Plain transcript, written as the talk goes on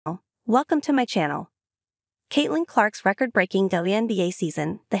Welcome to my channel. Caitlin Clark's record-breaking WNBA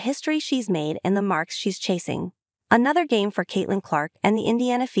season, the history she's made and the marks she's chasing. Another game for Caitlin Clark and the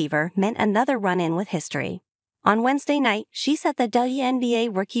Indiana Fever meant another run-in with history. On Wednesday night, she set the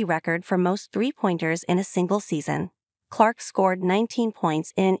WNBA rookie record for most three-pointers in a single season. Clark scored 19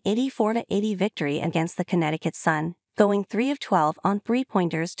 points in an 84-80 victory against the Connecticut Sun, going 3 of 12 on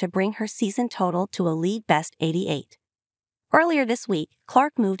three-pointers to bring her season total to a league-best 88. Earlier this week,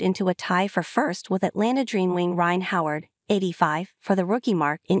 Clark moved into a tie for first with Atlanta Dream wing Ryan Howard, 85, for the rookie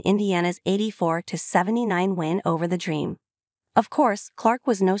mark in Indiana's 84-79 win over the Dream. Of course, Clark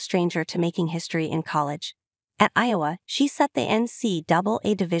was no stranger to making history in college. At Iowa, she set the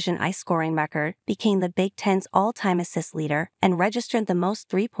NCAA Division I scoring record, became the Big Ten's all-time assist leader, and registered the most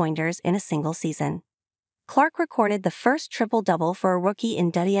three-pointers in a single season. Clark recorded the first triple-double for a rookie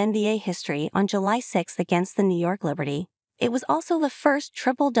in WNBA history on July 6 against the New York Liberty. It was also the first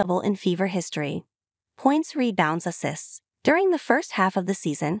triple-double in Fever history. Points, rebounds, assists. During the first half of the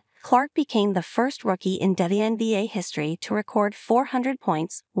season, Clark became the first rookie in WNBA history to record 400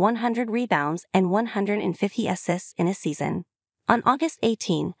 points, 100 rebounds, and 150 assists in a season. On August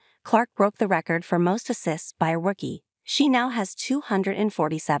 18, Clark broke the record for most assists by a rookie. She now has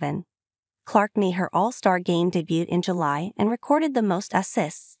 247. Clark made her All-Star Game debut in July and recorded the most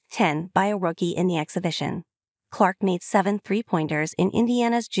assists, 10, by a rookie in the exhibition. Clark made 7 three-pointers in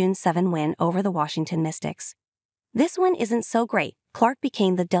Indiana's June 7 win over the Washington Mystics. This one isn't so great. Clark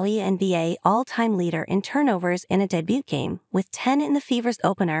became the WNBA all-time leader in turnovers in a debut game, with 10 in the Fever's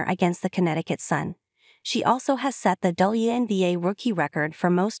opener against the Connecticut Sun. She also has set the WNBA rookie record for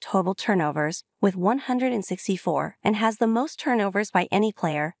most total turnovers, with 164, and has the most turnovers by any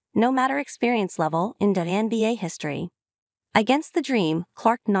player, no matter experience level, in WNBA history. Against the Dream,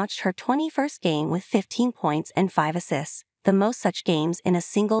 Clark notched her 21st game with 15 points and 5 assists, the most such games in a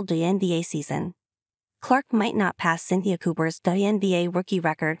single WNBA season. Clark might not pass Cynthia Cooper's WNBA rookie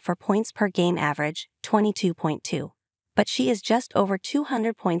record for points per game average, 22.2. But she is just over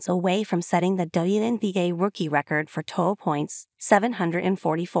 200 points away from setting the WNBA rookie record for total points,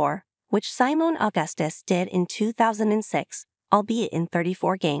 744, which Simone Augustus did in 2006, albeit in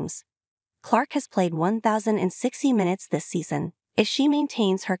 34 games. Clark has played 1,060 minutes this season. If she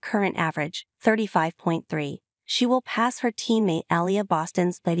maintains her current average, 35.3, she will pass her teammate Aliyah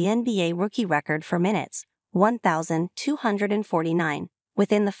Boston's WNBA rookie record for minutes, 1,249,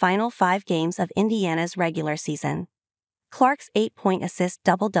 within the final 5 games of Indiana's regular season. Clark's 8-point assist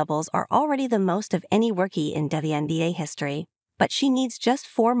double-doubles are already the most of any rookie in WNBA history, but she needs just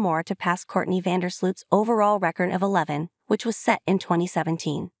 4 more to pass Courtney Vandersloot's overall record of 11, which was set in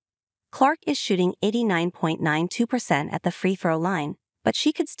 2017. Clark is shooting 89.92% at the free throw line, but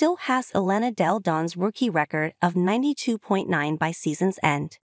she could still pass Elena Del Don's rookie record of 92.9 by season's end.